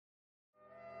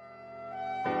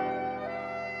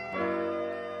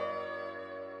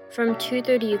From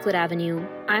 230 Euclid Avenue,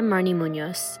 I'm Marnie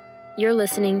Muñoz. You're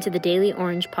listening to the Daily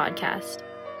Orange podcast.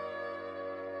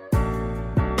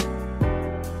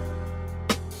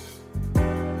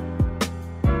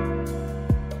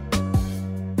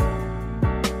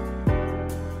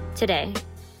 Today,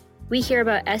 we hear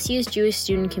about SU's Jewish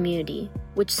student community,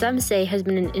 which some say has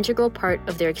been an integral part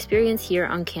of their experience here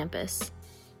on campus.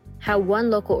 How one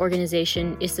local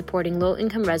organization is supporting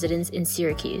low-income residents in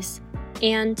Syracuse,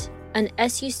 and an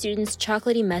SU student's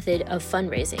chocolatey method of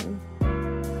fundraising.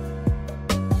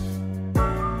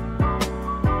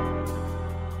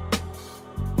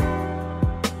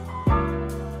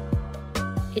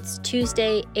 It's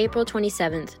Tuesday, April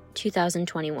 27th,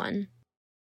 2021.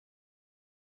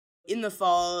 In the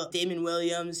fall, Damon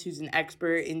Williams, who's an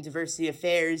expert in diversity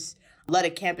affairs, led a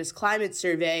campus climate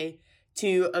survey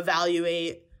to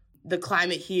evaluate the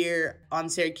climate here on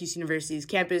Syracuse University's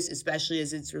campus, especially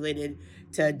as it's related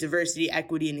to diversity,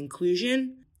 equity, and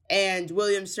inclusion. And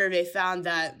Williams' survey found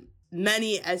that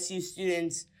many SU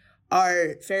students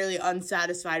are fairly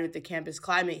unsatisfied with the campus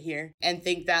climate here and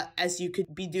think that SU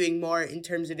could be doing more in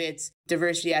terms of its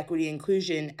diversity, equity,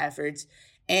 inclusion efforts.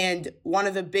 And one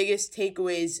of the biggest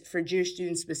takeaways for Jewish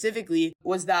students specifically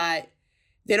was that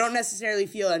they don't necessarily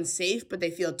feel unsafe, but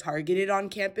they feel targeted on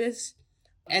campus.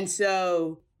 And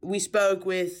so we spoke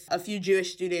with a few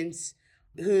Jewish students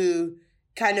who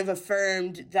kind of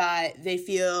affirmed that they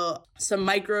feel some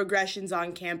microaggressions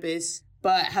on campus,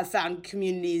 but have found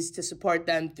communities to support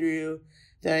them through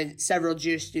the several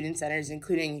Jewish student centers,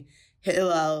 including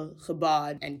Hillel,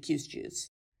 Chabad, and Cuse Jews.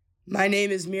 My name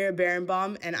is Mira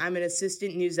Berenbaum, and I'm an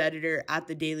assistant news editor at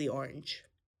the Daily Orange.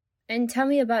 And tell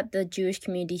me about the Jewish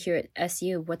community here at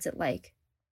SU. What's it like?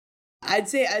 I'd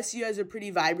say SU has a pretty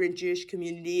vibrant Jewish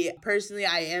community. Personally,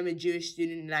 I am a Jewish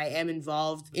student, and I am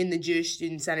involved in the Jewish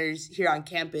student centers here on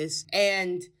campus.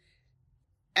 And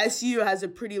SU has a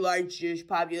pretty large Jewish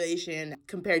population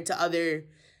compared to other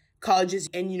colleges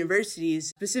and universities,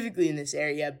 specifically in this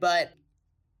area. But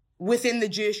within the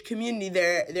Jewish community,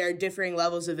 there are differing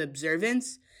levels of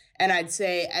observance. And I'd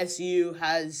say SU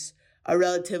has a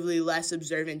relatively less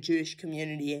observant Jewish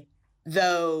community,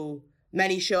 though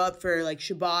many show up for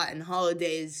Shabbat and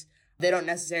holidays. They don't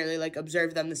necessarily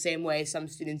observe them the same way some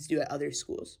students do at other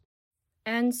schools.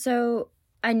 And so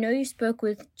I know you spoke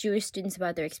with Jewish students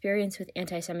about their experience with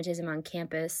anti-Semitism on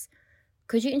campus.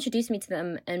 Could you introduce me to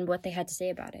them and what they had to say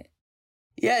about it?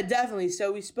 Yeah, definitely.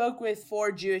 So we spoke with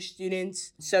 4 Jewish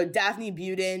students. So Daphne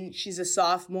Buden, she's a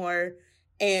sophomore,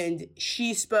 and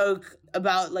she spoke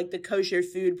about the kosher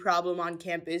food problem on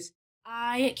campus.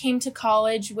 I came to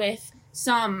college with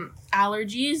some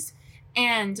allergies,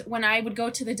 and when I would go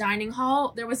to the dining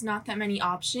hall, there was not that many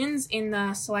options in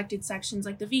the selected sections,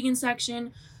 like the vegan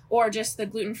section or just the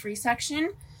gluten-free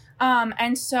section.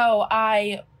 And so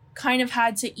I kind of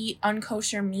had to eat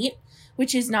unkosher meat,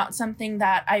 which is not something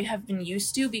that I have been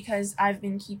used to because I've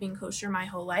been keeping kosher my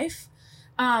whole life.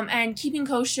 And keeping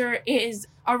kosher is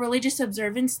a religious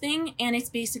observance thing, and it's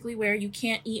basically where you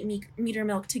can't eat meat or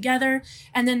milk together,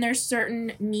 and then there's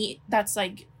certain meat that's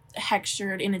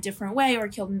hextured in a different way or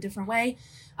killed in a different way.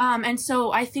 And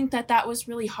so I think that was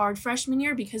really hard freshman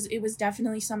year because it was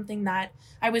definitely something that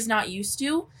I was not used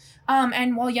to.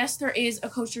 And while yes, there is a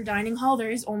kosher dining hall, there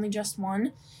is only just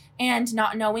one. And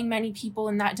not knowing many people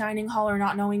in that dining hall or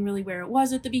not knowing really where it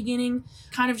was at the beginning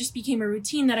kind of just became a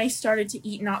routine that I started to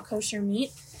eat not kosher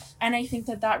meat. And I think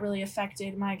that really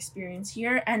affected my experience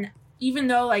here. And even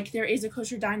though there is a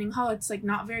kosher dining hall, it's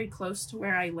not very close to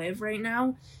where I live right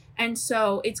now. And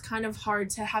so it's kind of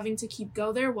hard to having to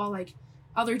go there while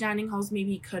other dining halls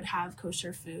maybe could have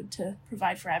kosher food to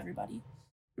provide for everybody.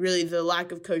 Really, the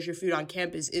lack of kosher food on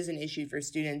campus is an issue for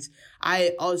students.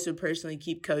 I also personally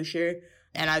keep kosher,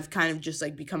 and I've kind of just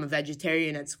become a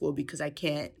vegetarian at school because I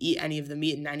can't eat any of the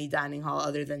meat in any dining hall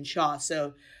other than Shaw.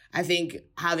 So I think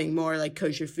having more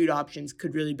kosher food options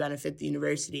could really benefit the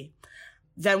university.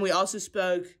 Then we also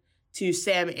spoke to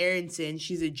Sam Aronson.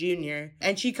 She's a junior,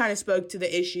 and she kind of spoke to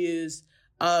the issues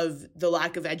of the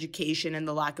lack of education and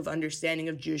the lack of understanding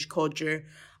of Jewish culture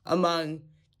among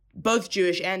both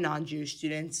Jewish and non-Jewish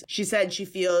students. She said she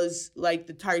feels like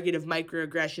the target of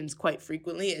microaggressions quite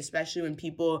frequently, especially when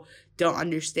people don't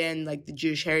understand the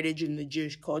Jewish heritage and the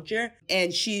Jewish culture.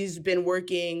 And she's been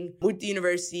working with the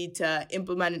university to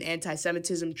implement an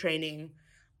anti-Semitism training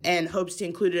and hopes to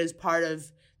include it as part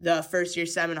of the first-year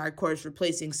seminar course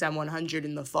replacing SEM 100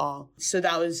 in the fall. So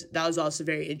that was also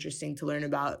very interesting to learn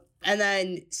about. And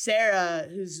then Sarah,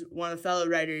 who's one of the fellow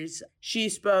writers, she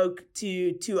spoke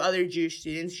to 2 other Jewish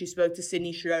students. She spoke to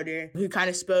Sydney Schroeder, who kind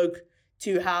of spoke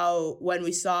to how when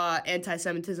we saw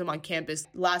anti-Semitism on campus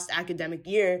last academic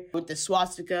year with the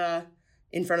swastika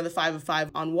in front of the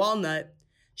 505 on Walnut,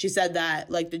 she said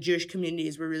that like the Jewish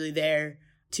communities were really there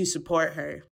to support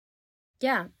her.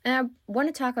 Yeah, and I want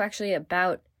to talk actually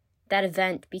about that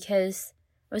event because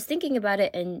I was thinking about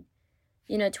it, and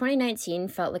 2019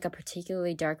 felt like a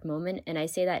particularly dark moment, and I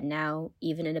say that now,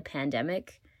 even in a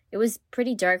pandemic. It was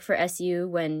pretty dark for SU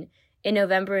when in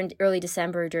November and early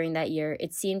December during that year,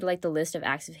 it seemed like the list of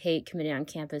acts of hate committed on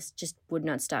campus just would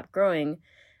not stop growing.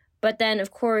 But then,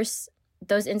 of course,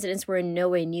 those incidents were in no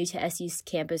way new to SU's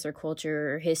campus or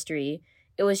culture or history.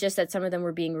 It was just that some of them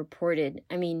were being reported.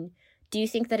 I mean, do you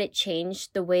think that it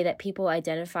changed the way that people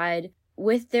identified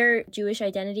with their Jewish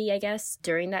identity, I guess,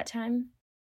 during that time?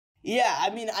 Yeah, I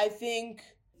mean, I think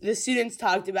the students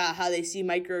talked about how they see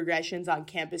microaggressions on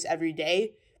campus every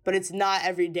day, but it's not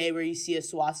every day where you see a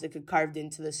swastika carved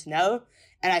into the snow.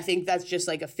 And I think that's just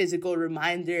like a physical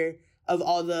reminder of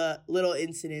all the little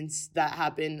incidents that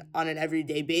happen on an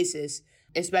everyday basis,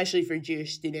 especially for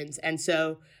Jewish students. And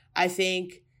so I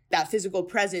think that physical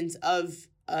presence of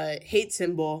a hate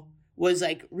symbol was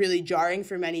like really jarring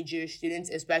for many Jewish students,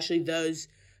 especially those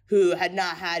who had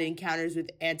not had encounters with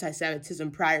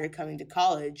anti-Semitism prior to coming to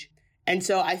college. And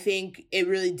so I think it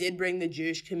really did bring the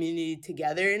Jewish community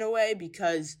together in a way,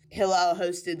 because Hillel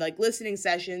hosted like listening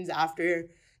sessions after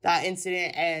that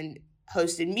incident and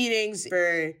hosted meetings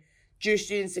for Jewish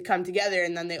students to come together.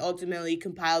 And then they ultimately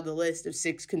compiled a list of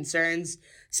 6 concerns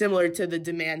similar to the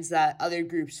demands that other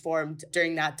groups formed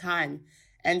during that time.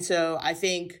 And so I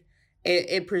think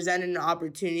it presented an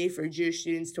opportunity for Jewish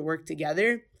students to work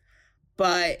together.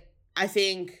 But I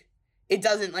think it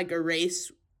doesn't like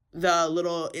erase the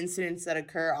little incidents that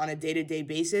occur on a day-to-day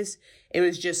basis. It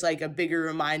was just like a bigger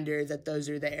reminder that those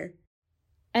are there.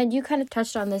 And you kind of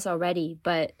touched on this already,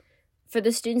 but for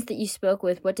the students that you spoke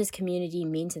with, what does community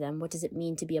mean to them? What does it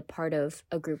mean to be a part of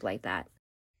a group like that?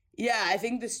 Yeah, I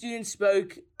think the students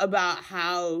spoke about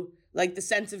how like the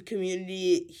sense of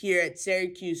community here at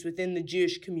Syracuse within the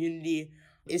Jewish community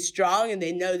is strong, and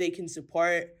they know they can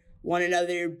support one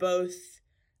another both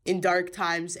in dark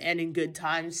times and in good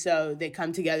times. So they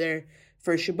come together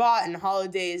for Shabbat and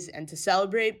holidays and to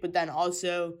celebrate, but then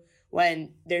also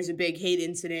when there's a big hate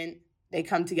incident, they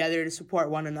come together to support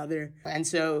one another. And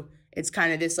so it's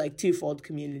kind of this like twofold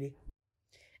community.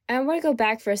 I want to go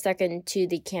back for a second to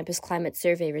the campus climate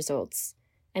survey results.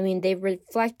 I mean, they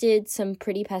reflected some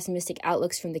pretty pessimistic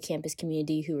outlooks from the campus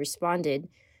community who responded.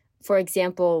 For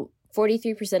example,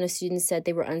 43% of students said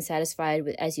they were unsatisfied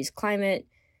with SU's climate.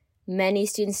 Many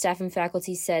students, staff, and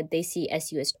faculty said they see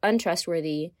SU as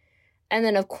untrustworthy. And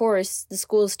then, of course, the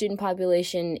school's student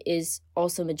population is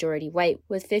also majority white,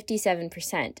 with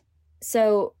 57%.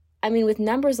 So, I mean, with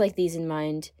numbers like these in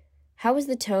mind, how was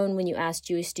the tone when you asked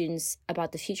Jewish students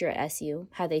about the future at SU,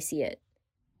 how they see it?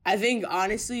 I think,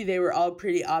 honestly, they were all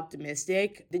pretty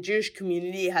optimistic. The Jewish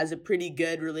community has a pretty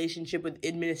good relationship with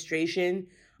administration,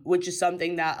 which is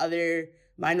something that other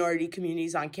minority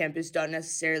communities on campus don't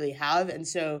necessarily have. And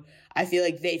so I feel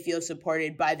like they feel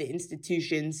supported by the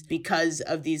institutions because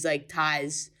of these like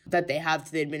ties that they have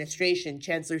to the administration.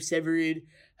 Chancellor Severud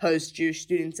hosts Jewish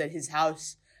students at his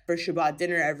house for Shabbat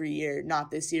dinner every year, not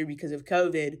this year because of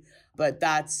COVID, but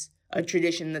that's a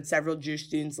tradition that several Jewish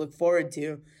students look forward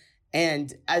to.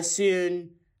 And as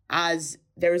soon as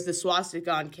there was the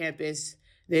swastika on campus,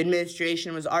 the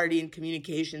administration was already in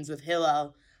communications with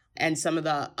Hillel and some of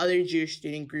the other Jewish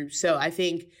student groups. So I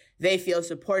think they feel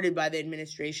supported by the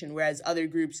administration, whereas other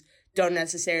groups don't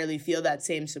necessarily feel that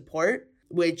same support,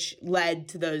 which led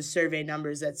to those survey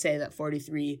numbers that say that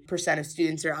 43% of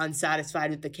students are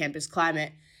unsatisfied with the campus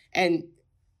climate. And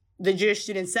the Jewish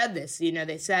students said this,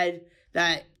 they said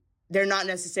that they're not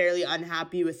necessarily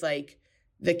unhappy with like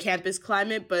the campus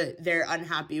climate, but they're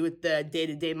unhappy with the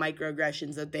day-to-day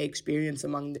microaggressions that they experience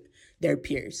among their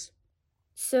peers.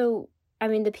 So, I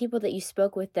mean, the people that you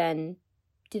spoke with then,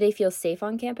 do they feel safe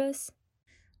on campus?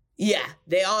 Yeah,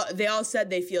 they all said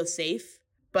they feel safe,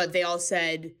 but they all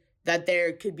said that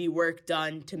there could be work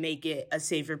done to make it a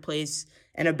safer place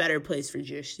and a better place for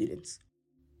Jewish students.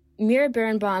 Mira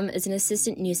Berenbaum is an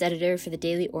assistant news editor for the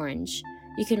Daily Orange.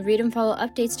 You can read and follow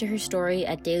updates to her story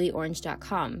at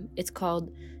dailyorange.com. It's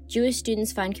called Jewish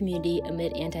Students Find Community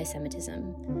Amid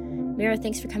Anti-Semitism. Mira,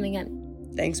 thanks for coming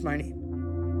in. Thanks, Marnie.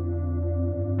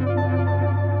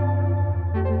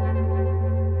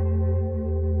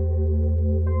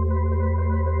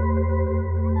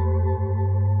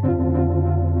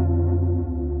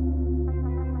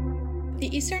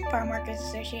 The Eastern Farm Workers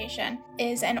Association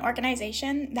is an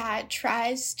organization that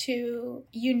tries to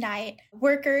unite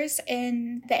workers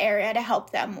in the area to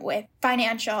help them with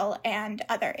financial and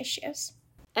other issues.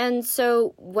 And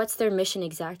so what's their mission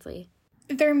exactly?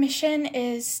 Their mission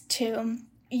is to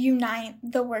unite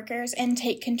the workers and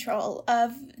take control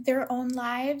of their own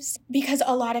lives, because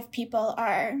a lot of people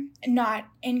are not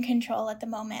in control at the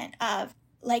moment of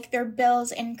like their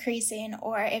bills increasing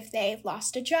or if they've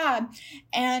lost a job,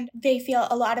 and they feel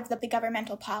a lot of the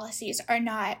governmental policies are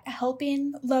not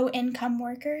helping low-income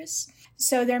workers.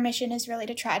 So their mission is really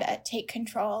to try to take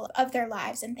control of their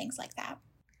lives and things like that.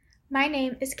 My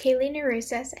name is Kailey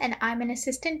Norusis, and I'm an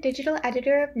assistant digital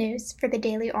editor of news for the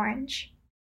Daily Orange.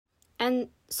 And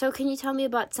so can you tell me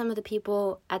about some of the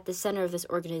people at the center of this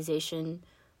organization?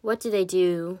 What do they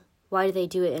do? Why do they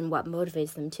do it? And what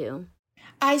motivates them to?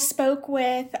 I spoke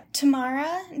with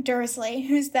Tamara Dursley,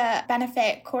 who's the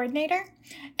benefit coordinator,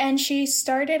 and she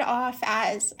started off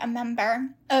as a member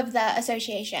of the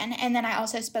association. And then I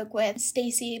also spoke with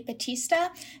Stacy Batista,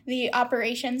 the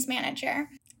operations manager.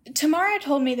 Tamara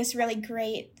told me this really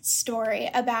great story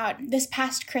about this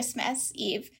past Christmas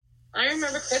Eve. I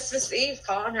remember Christmas Eve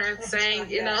calling her and saying,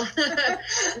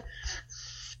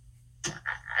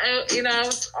 I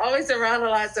was always around a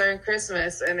lot during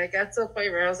Christmas, and it got to a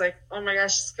point where I was like, oh my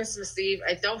gosh, it's Christmas Eve.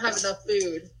 I don't have enough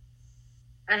food.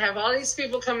 I have all these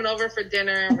people coming over for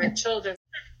dinner, my children.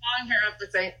 I'm calling her up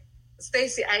and saying,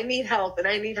 Stacy, I need help, and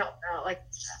I need help now. Like,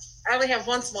 I only have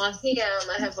one small ham.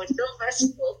 I have like no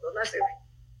vegetables, no nothing.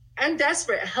 I'm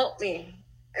desperate. Help me.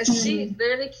 And she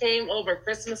literally came over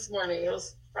Christmas morning. It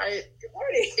was probably good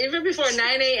morning, even before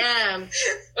 9 a.m.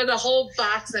 with a whole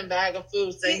box and bag of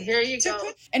food saying, here you go.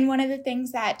 And one of the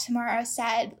things that Tamara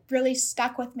said really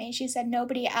stuck with me. She said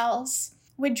nobody else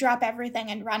would drop everything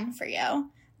and run for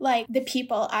you like the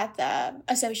people at the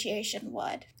association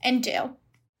would and do.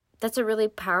 That's a really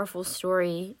powerful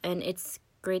story, and it's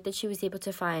great that she was able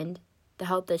to find the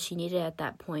help that she needed at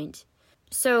that point.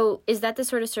 So is that the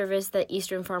sort of service that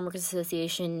Eastern Farm Workers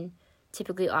Association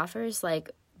typically offers,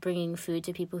 like bringing food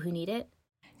to people who need it?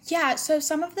 Yeah, so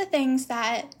some of the things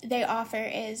that they offer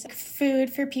is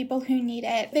food for people who need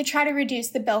it. They try to reduce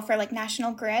the bill for like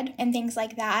National Grid and things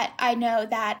like that. I know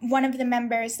that one of the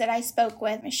members that I spoke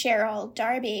with, Cheryl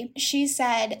Darby, she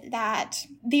said that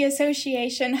the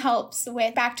association helps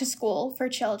with back to school for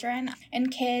children and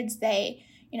kids. They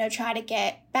try to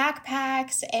get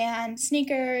backpacks and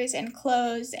sneakers and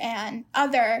clothes and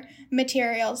other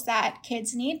materials that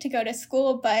kids need to go to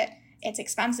school, but it's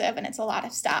expensive and it's a lot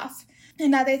of stuff.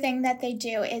 Another thing that they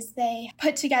do is they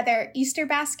put together Easter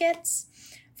baskets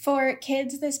for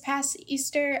kids this past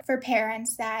Easter for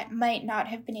parents that might not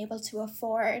have been able to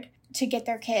afford to get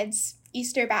their kids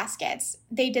Easter baskets.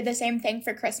 They did the same thing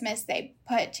for Christmas. They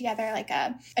put together like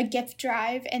a gift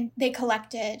drive, and they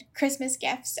collected Christmas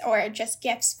gifts or just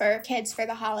gifts for kids for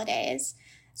the holidays.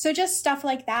 So just stuff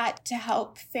like that to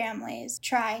help families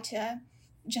try to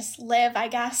just live, I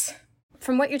guess.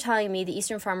 From what you're telling me, the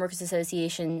Eastern Farm Workers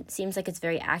Association seems like it's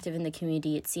very active in the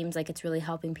community. It seems like it's really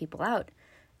helping people out.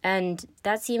 And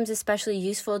that seems especially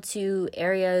useful to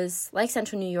areas like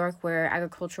Central New York, where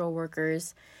agricultural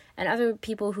workers and other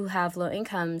people who have low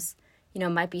incomes,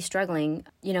 might be struggling.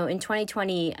 In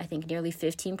 2020, I think nearly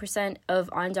 15% of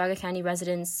Onondaga County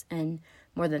residents and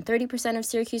more than 30% of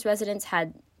Syracuse residents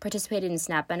had participated in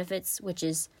SNAP benefits, which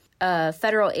is a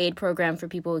federal aid program for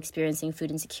people experiencing food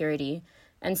insecurity.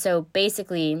 And so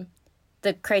basically,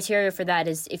 the criteria for that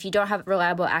is if you don't have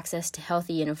reliable access to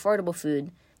healthy and affordable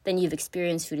food, then you've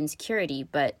experienced food insecurity.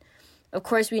 But of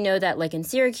course, we know that like in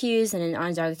Syracuse and in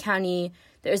Onondaga County,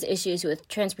 there's issues with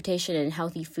transportation and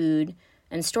healthy food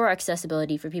and store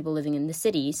accessibility for people living in the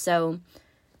city. So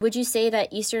would you say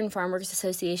that Eastern Farm Workers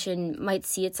Association might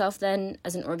see itself then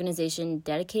as an organization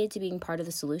dedicated to being part of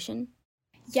the solution?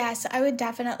 Yes, I would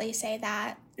definitely say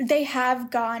that. They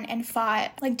have gone and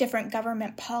fought like different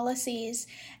government policies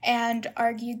and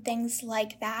argued things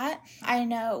like that. I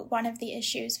know one of the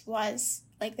issues was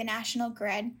like the National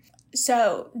Grid.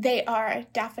 So they are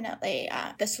definitely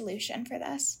the solution for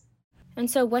this. And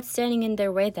so what's standing in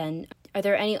their way then? Are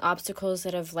there any obstacles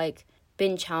that have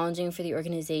been challenging for the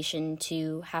organization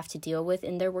to have to deal with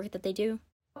in their work that they do?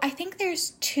 I think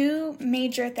there's two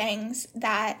major things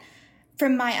that,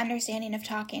 from my understanding of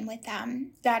talking with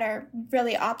them, that are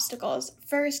really obstacles.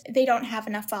 First, they don't have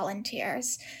enough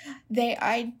volunteers. They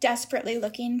are desperately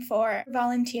looking for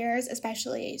volunteers,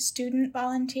 especially student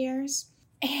volunteers.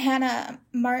 Hannah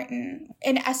Martin,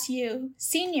 an SU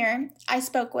senior I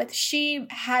spoke with, she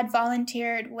had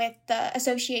volunteered with the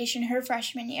association her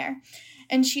freshman year.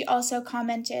 And she also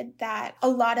commented that a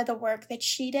lot of the work that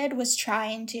she did was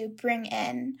trying to bring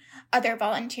in other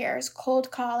volunteers, cold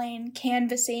calling,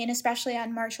 canvassing, especially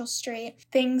on Marshall Street,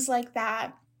 things like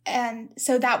that. And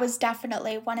so that was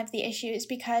definitely one of the issues,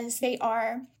 because they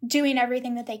are doing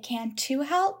everything that they can to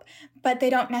help, but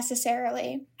they don't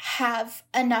necessarily have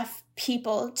enough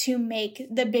people to make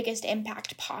the biggest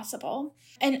impact possible.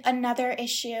 And another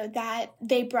issue that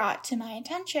they brought to my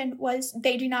attention was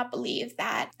they do not believe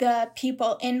that the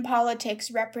people in politics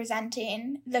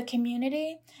representing the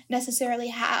community necessarily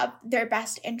have their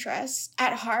best interests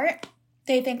at heart.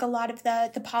 They think a lot of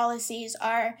the policies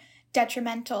are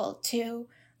detrimental to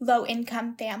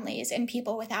low-income families and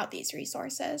people without these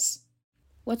resources.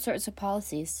 What sorts of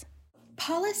policies?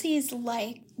 Policies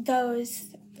like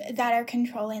those that are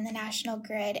controlling the national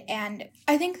grid. And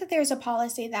I think that there's a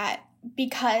policy that,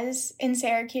 because in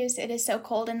Syracuse it is so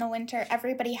cold in the winter,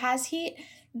 everybody has heat,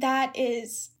 that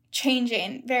is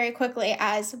changing very quickly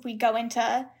as we go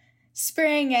into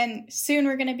spring, and soon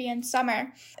we're going to be in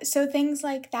summer. So things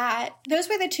like that, those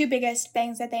were the two biggest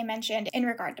things that they mentioned in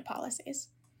regard to policies.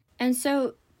 And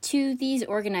so to these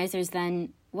organizers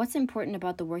then, what's important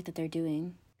about the work that they're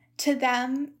doing? To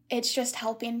them, it's just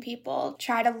helping people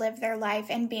try to live their life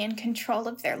and be in control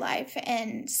of their life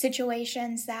in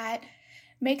situations that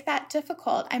make that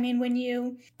difficult. I mean, when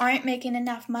you aren't making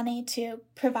enough money to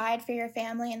provide for your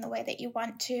family in the way that you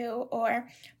want to, or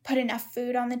put enough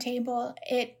food on the table,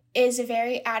 it is a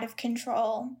very out of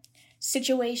control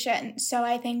situation. So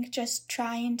I think just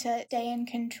trying to stay in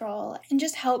control and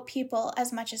just help people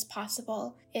as much as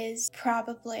possible is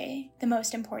probably the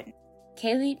most important.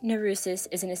 Kailey Norusis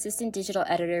is an assistant digital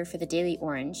editor for the Daily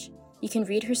Orange. You can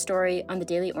read her story on the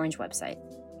Daily Orange website.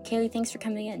 Kailey, thanks for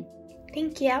coming in.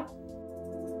 Thank you.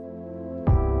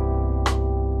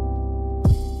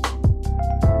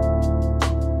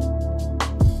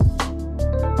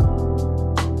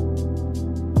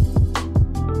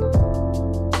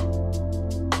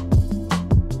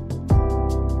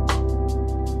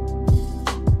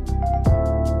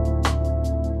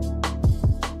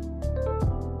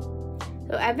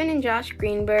 Evan and Josh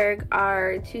Greenberg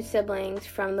are two siblings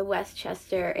from the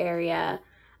Westchester area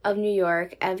of New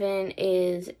York. Evan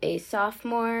is a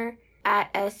sophomore at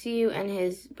SU, and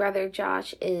his brother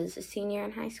Josh is a senior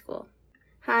in high school.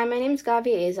 Hi, my name is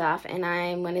Gavi Azoff, and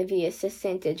I'm one of the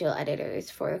assistant digital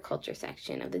editors for the culture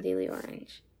section of the Daily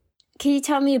Orange. Can you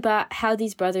tell me about how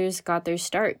these brothers got their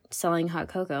start selling hot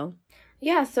cocoa?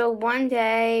 Yeah, so one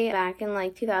day back in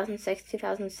 2006,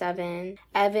 2007,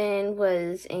 Evan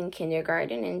was in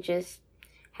kindergarten and just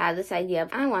had this idea of,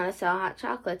 I want to sell hot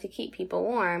chocolate to keep people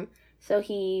warm. So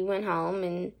he went home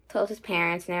and told his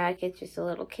parents, and they're like, it's just a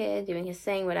little kid doing his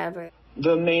thing, whatever.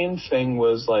 The main thing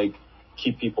was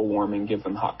keep people warm and give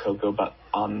them hot cocoa. But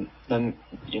then,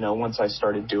 once I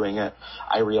started doing it,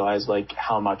 I realized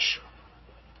how much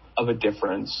of a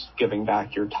difference giving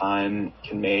back your time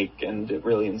can make, and it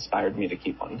really inspired me to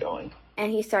keep on going.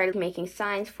 And he started making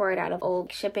signs for it out of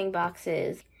old shipping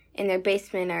boxes in their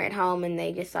basement or at home, and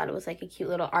they just thought it was a cute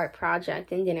little art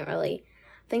project and didn't really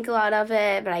think a lot of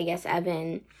it. But I guess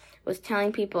Evan was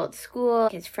telling people at school,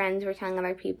 his friends were telling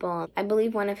other people. I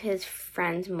believe one of his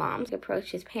friends' moms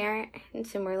approached his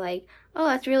parents and were like, oh,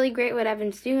 that's really great what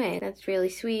Evan's doing. That's really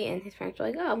sweet. And his parents were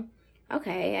like, oh,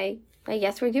 okay, I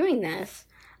guess we're doing this.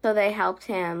 So they helped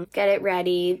him get it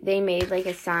ready. They made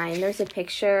a sign. There's a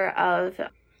picture of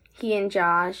he and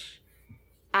Josh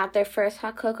at their first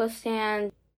hot cocoa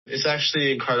stand. It's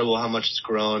actually incredible how much it's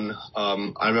grown.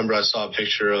 I remember I saw a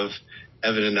picture of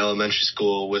Evan in elementary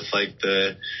school with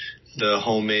the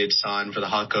homemade sign for the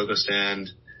hot cocoa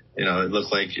stand. It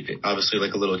looked obviously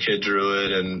a little kid drew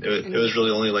it, and it was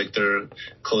really only their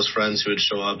close friends who would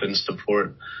show up and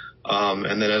support.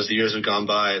 And then as the years have gone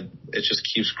by, it just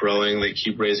keeps growing. They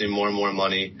keep raising more and more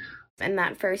money. In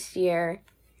that first year,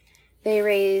 they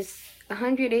raised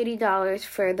 $180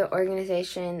 for the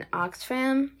organization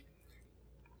Oxfam.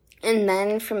 And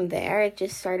then from there, it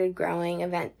just started growing.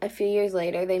 A few years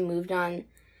later, they moved on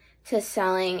to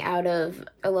selling out of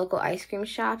a local ice cream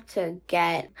shop to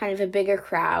get kind of a bigger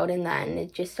crowd. And then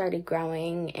it just started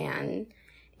growing. And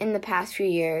in the past few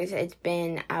years, it's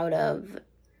been out of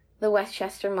the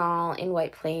Westchester Mall in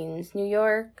White Plains, New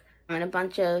York. And a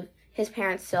bunch of his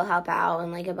parents still help out,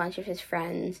 and a bunch of his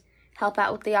friends help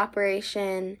out with the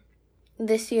operation.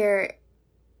 This year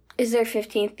is their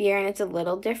 15th year, and it's a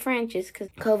little different just because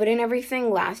COVID and everything.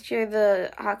 Last year,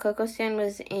 the hot cocoa stand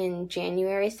was in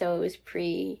January, so it was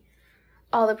pre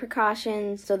all the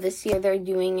precautions. So this year, they're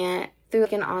doing it through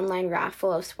an online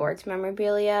raffle of sports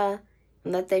memorabilia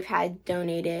that they've had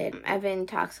donated. Evan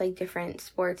talks different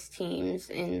sports teams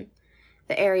in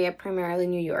the area, primarily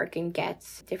New York, and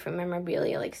gets different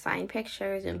memorabilia like signed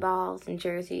pictures and balls and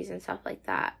jerseys and stuff like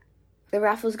that. The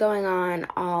raffle's going on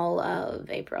all of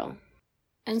April.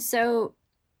 And so,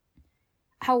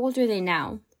 how old are they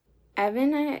now?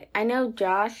 Evan, I know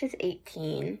Josh is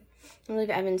 18. I believe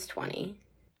Evan's 20.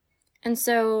 And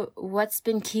so, what's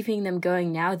been keeping them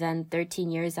going now then,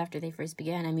 13 years after they first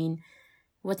began? I mean,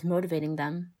 what's motivating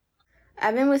them?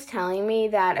 Evan was telling me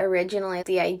that originally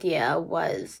the idea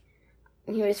was,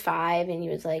 he was 5 and he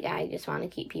was like, I just want to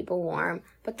keep people warm.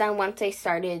 But then once they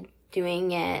started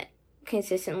doing it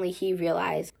consistently, he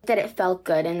realized that it felt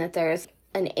good and that there's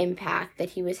an impact that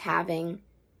he was having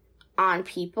on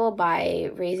people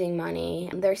by raising money.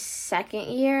 Their second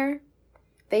year,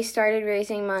 they started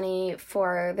raising money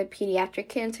for the Pediatric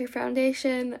Cancer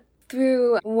Foundation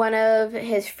through one of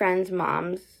his friend's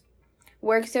moms.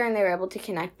 Works there, and they were able to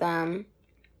connect them.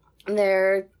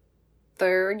 Their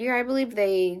third year, I believe,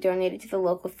 they donated to the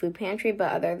local food pantry,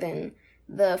 but other than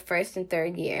the first and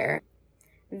third year,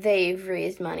 they've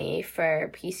raised money for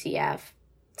PCF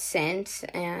since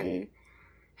and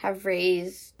have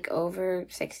raised over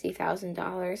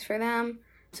 $60,000 for them.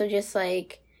 So just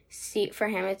for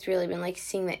him, it's really been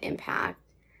seeing the impact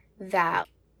that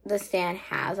the stand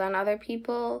has on other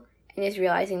people, and just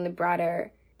realizing the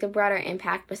broader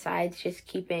impact besides just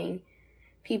keeping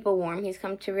people warm. He's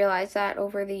come to realize that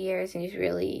over the years, and he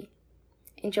really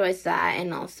enjoys that,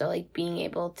 and also being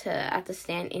able to at the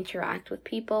stand interact with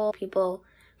people. People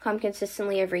come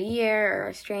consistently every year or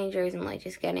are strangers, and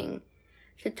just getting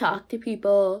to talk to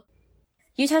people.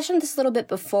 You touched on this a little bit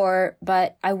before,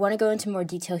 but I want to go into more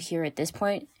detail here at this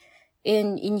point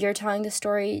in your telling the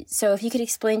story. So if you could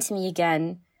explain to me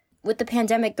again, with the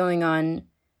pandemic going on,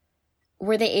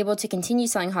 were they able to continue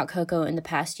selling hot cocoa in the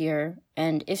past year?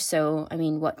 And if so, I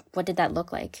mean, what did that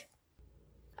look like?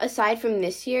 Aside from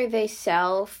this year, they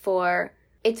sell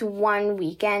it's one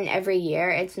weekend every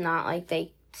year. It's not like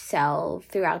they sell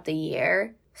throughout the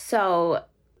year. So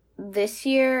this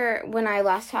year, when I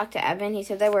last talked to Evan, he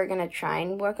said they were going to try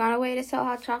and work on a way to sell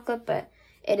hot chocolate, but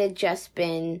it had just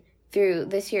been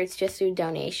this year it's just through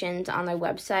donations on their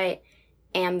website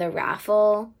and the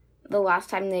raffle. The last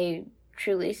time they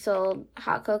truly sold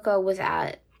hot cocoa was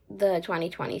at the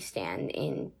 2020 stand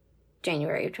in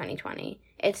January of 2020.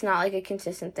 It's not a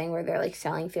consistent thing where they're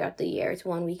selling throughout the year. It's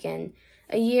one weekend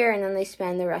a year, and then they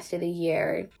spend the rest of the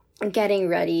year getting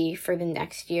ready for the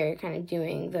next year, kind of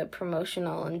doing the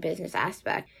promotional and business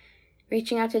aspect,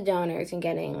 reaching out to donors and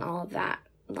getting all of that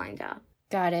lined up.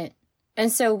 Got it.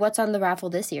 And so what's on the raffle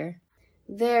this year?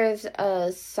 There's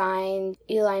a signed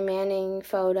Eli Manning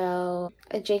photo,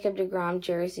 a Jacob deGrom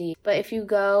jersey. But if you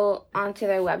go onto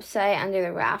their website under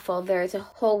the raffle, there's a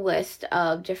whole list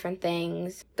of different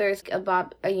things. There's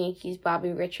a Yankees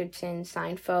Bobby Richardson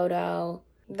signed photo.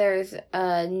 There's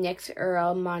a Knicks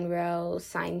Earl Monroe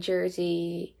signed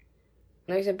jersey.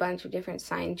 There's a bunch of different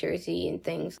signed jersey and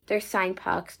things. There's signed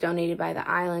pucks donated by the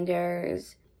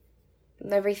Islanders.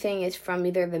 Everything is from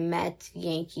either the Mets,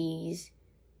 Yankees,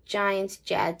 Giants,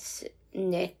 Jets,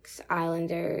 Knicks,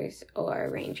 Islanders, or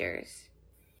Rangers.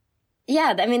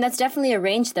 Yeah, I mean, that's definitely a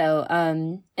range, though.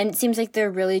 And it seems like they're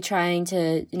really trying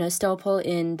to, still pull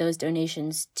in those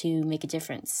donations to make a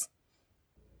difference.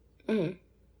 Mm-hmm.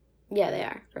 Yeah, they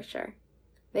are, for sure.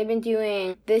 They've been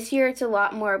doing, this year it's a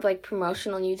lot more of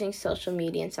promotional, using social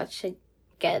media and such to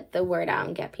get the word out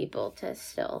and get people to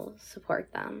still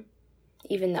support them,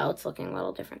 even though it's looking a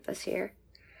little different this year.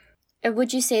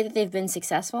 Would you say that they've been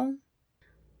successful?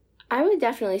 I would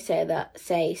definitely say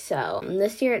so. And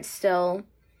this year it's still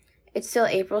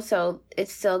April, so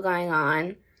it's still going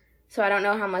on. So I don't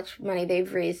know how much money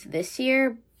they've raised this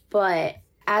year, but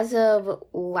as of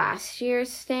last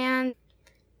year's stand,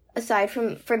 aside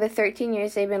from for the 13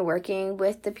 years they've been working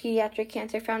with the Pediatric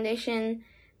Cancer Foundation,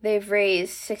 they've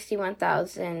raised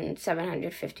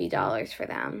 $61,750 for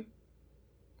them.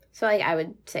 So I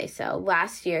would say so.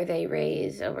 Last year they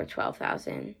raised over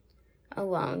 $12,000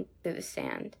 alone through the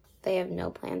stand. They have no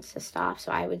plans to stop,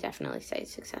 so I would definitely say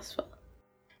successful.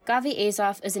 Gavi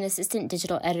Azoff is an assistant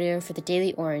digital editor for the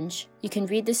Daily Orange. You can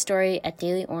read this story at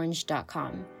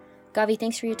dailyorange.com. Gavi,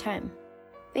 thanks for your time.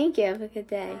 Thank you. Have a good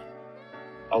day.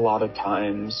 A lot of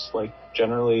times,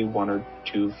 generally 1 or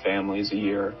 2 families a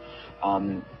year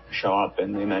show up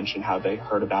and they mention how they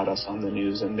heard about us on the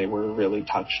news and they were really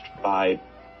touched by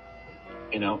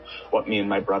what me and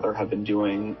my brother have been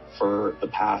doing for the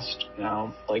past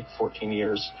now 14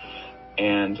 years.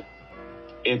 And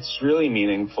it's really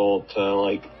meaningful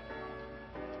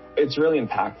it's really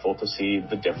impactful to see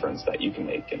the difference that you can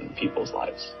make in people's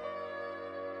lives.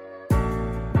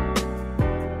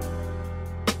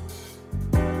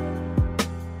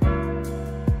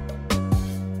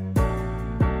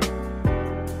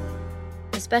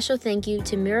 special thank you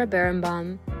to Mira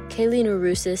Berenbaum, Kailey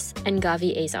Norusis, and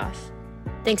Gavi Azoff.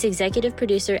 Thanks executive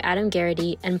producer Adam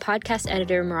Garrity and podcast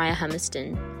editor Moriah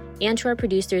Humiston, and to our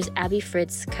producers Abby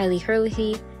Fritz, Kylie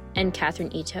Herlihy, and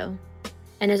Catherine Ito.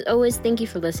 And as always, thank you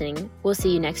for listening. We'll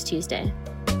see you next Tuesday.